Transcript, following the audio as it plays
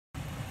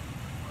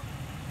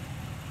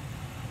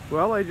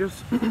Well, I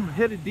just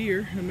hit a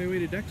deer on my way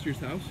to Dexter's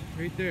house.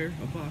 Right there,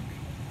 a buck.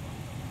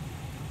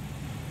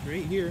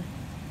 Right here.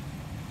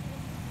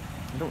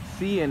 I don't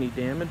see any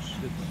damage.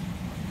 It's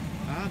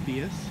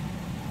obvious.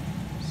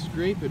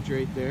 Scrapage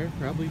right there,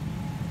 probably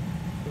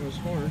from his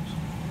horns.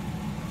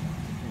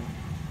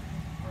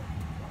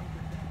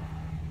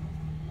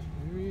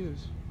 There he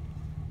is,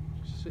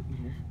 just sitting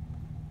here.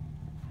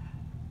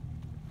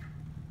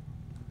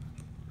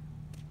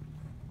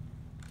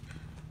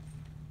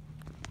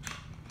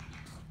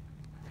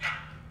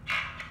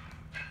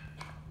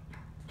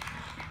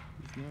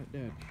 He's not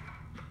dead.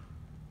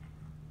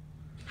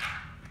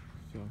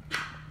 So, I'm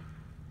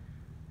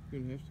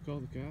gonna have to call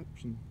the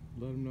cops and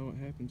let them know what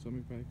happened.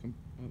 Somebody probably come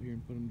out here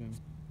and put him down.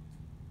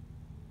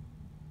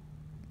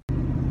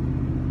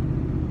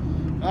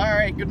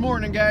 Alright, good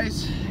morning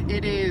guys.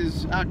 It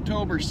is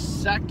October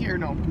 2nd, or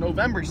no,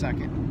 November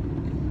 2nd,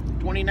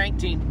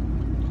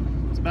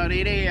 2019. It's about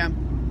 8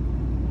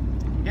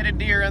 a.m. Hit a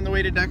deer on the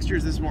way to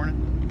Dexter's this morning.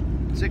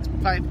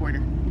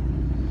 5-pointer.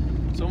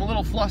 So I'm a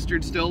little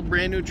flustered still.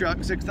 Brand new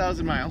truck,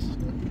 6,000 miles.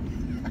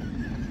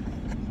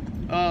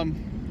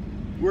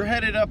 We're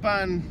headed up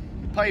on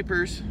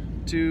Piper's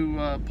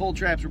to pull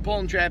traps. We're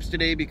pulling traps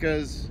today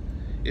because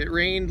it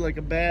rained like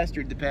a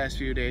bastard the past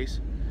few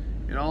days.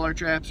 And all our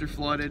traps are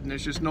flooded and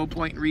there's just no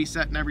point in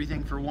resetting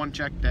everything for one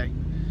check day.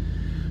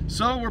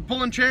 So we're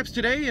pulling traps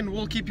today and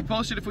we'll keep you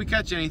posted if we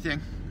catch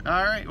anything.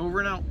 Alright, over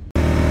and out.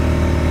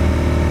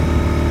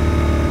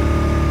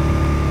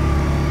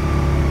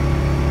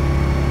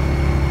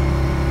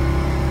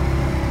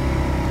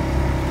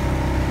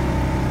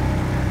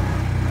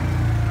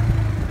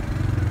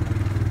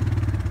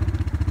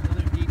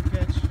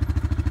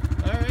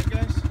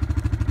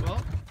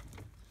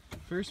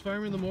 First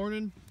farm in the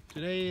morning.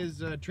 Today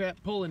is trap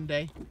pulling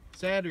day,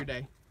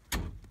 Saturday.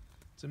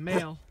 It's a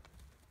male,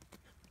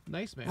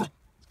 nice male.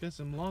 It's got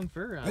some long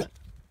fur on it.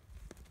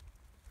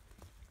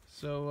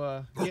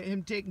 So get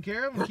him taken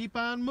care of and keep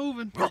on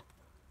moving.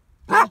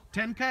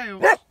 10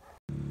 coyotes.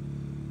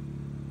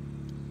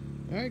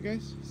 Alright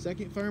guys,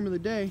 second farm of the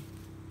day.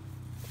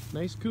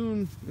 Nice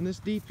coon in this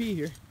DP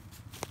here.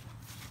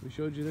 We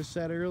showed you this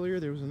set earlier.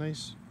 There was a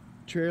nice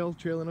trail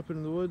trailing up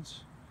into the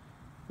woods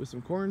with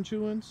some corn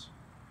chewings.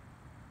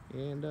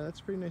 And that's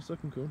a pretty nice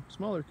looking coon.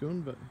 Smaller coon,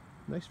 but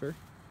nice fur.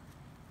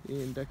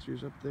 And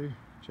Dexter's up there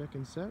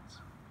checking sets.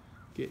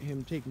 Get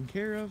him taken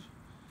care of.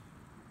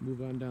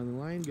 Move on down the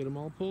line, get them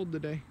all pulled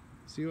today.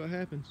 See what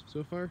happens.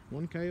 So far,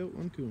 one coyote,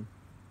 one coon.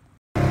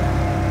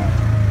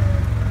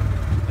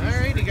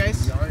 Alrighty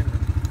guys.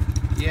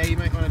 Yeah, you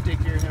might want to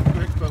take care of him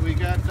quick, but we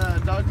got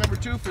dog number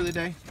 2 for the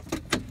day.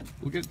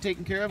 We'll get it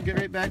taken care of, get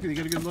right back with you,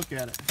 get a good look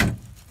at it.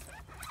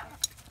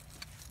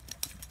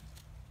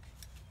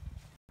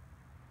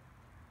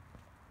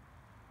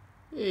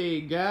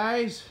 Hey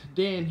guys,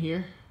 Dan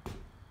here.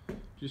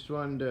 Just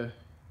wanted to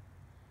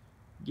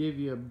give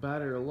you a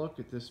better look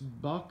at this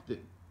buck that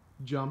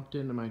jumped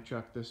into my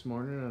truck this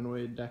morning on the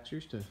way to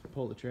Dexter's to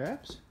pull the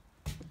traps.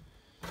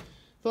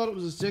 Thought it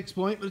was a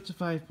 6-point, but it's a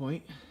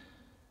 5-point.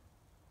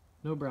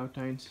 No brow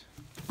tines.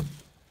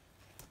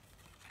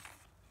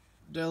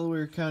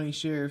 Delaware County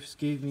Sheriff's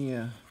gave me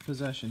a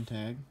possession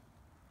tag.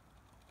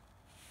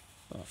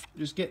 But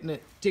just getting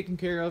it taken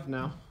care of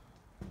now.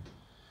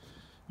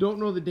 Don't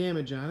know the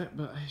damage on it,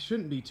 but it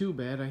shouldn't be too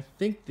bad. I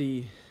think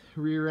the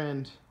rear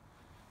end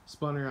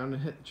spun around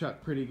and hit the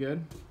truck pretty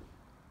good.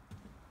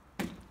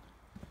 I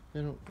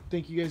don't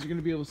think you guys are going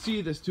to be able to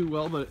see this too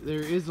well, but there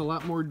is a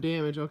lot more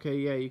damage. Okay,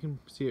 yeah, you can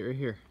see it right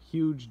here.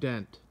 Huge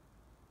dent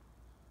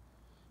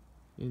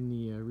in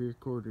the rear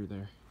quarter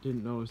there.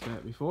 Didn't notice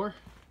that before.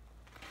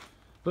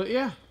 But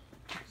yeah,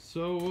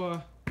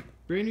 so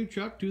brand new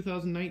truck,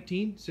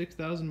 2019,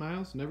 6,000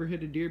 miles. Never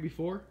hit a deer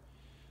before.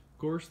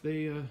 Of course,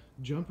 they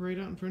jump right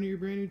out in front of your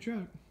brand new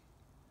truck.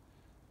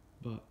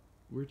 But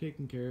we're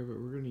taking care of it.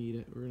 We're going to eat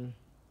it. We're going to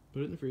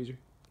put it in the freezer.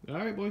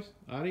 Alright, boys.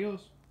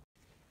 Adios.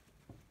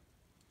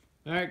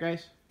 Alright,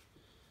 guys.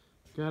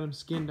 Got him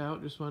skinned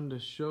out. Just wanted to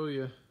show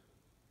you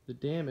the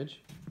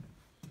damage.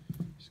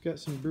 He's got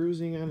some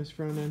bruising on his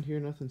front end here.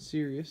 Nothing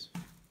serious.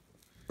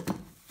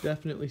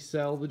 Definitely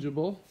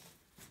salvageable.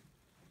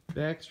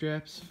 Back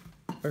straps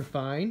are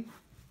fine.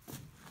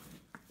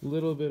 A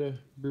little bit of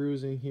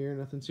bruising here.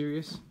 Nothing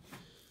serious.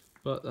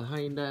 But the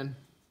hind end,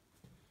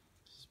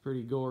 this is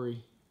pretty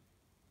gory.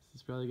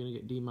 This is probably going to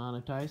get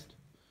demonetized.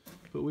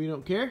 But we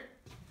don't care.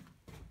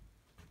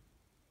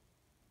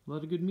 A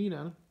lot of good meat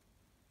on him.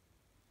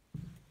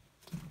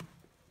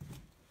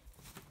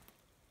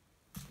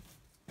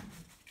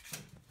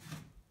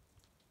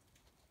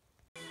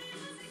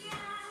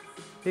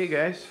 Hey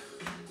guys,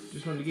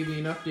 just wanted to give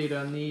you an update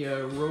on the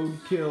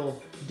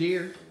roadkill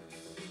deer.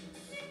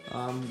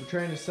 We're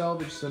trying to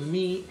salvage some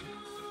meat.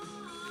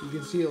 You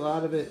can see a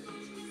lot of it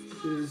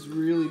is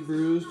really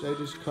bruised. I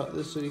just cut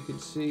this so you can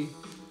see.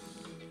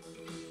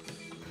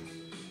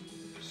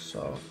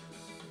 So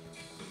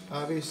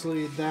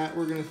obviously that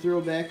we're going to throw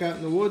back out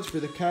in the woods for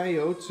the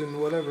coyotes and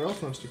whatever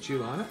else wants to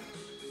chew on it.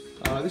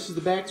 This is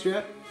the back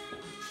strap.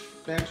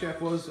 back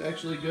shaft was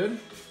actually good.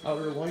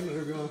 Outer loin,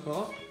 whatever you want to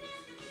call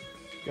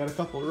it. Got a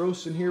couple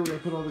roasts in here. We're going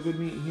to put all the good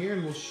meat in here,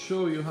 and we'll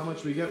show you how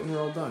much we get when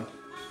we're all done.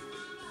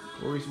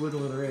 Rory's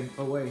whittling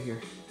away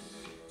here.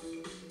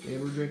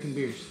 And we're drinking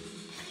beers.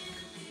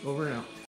 Over and out.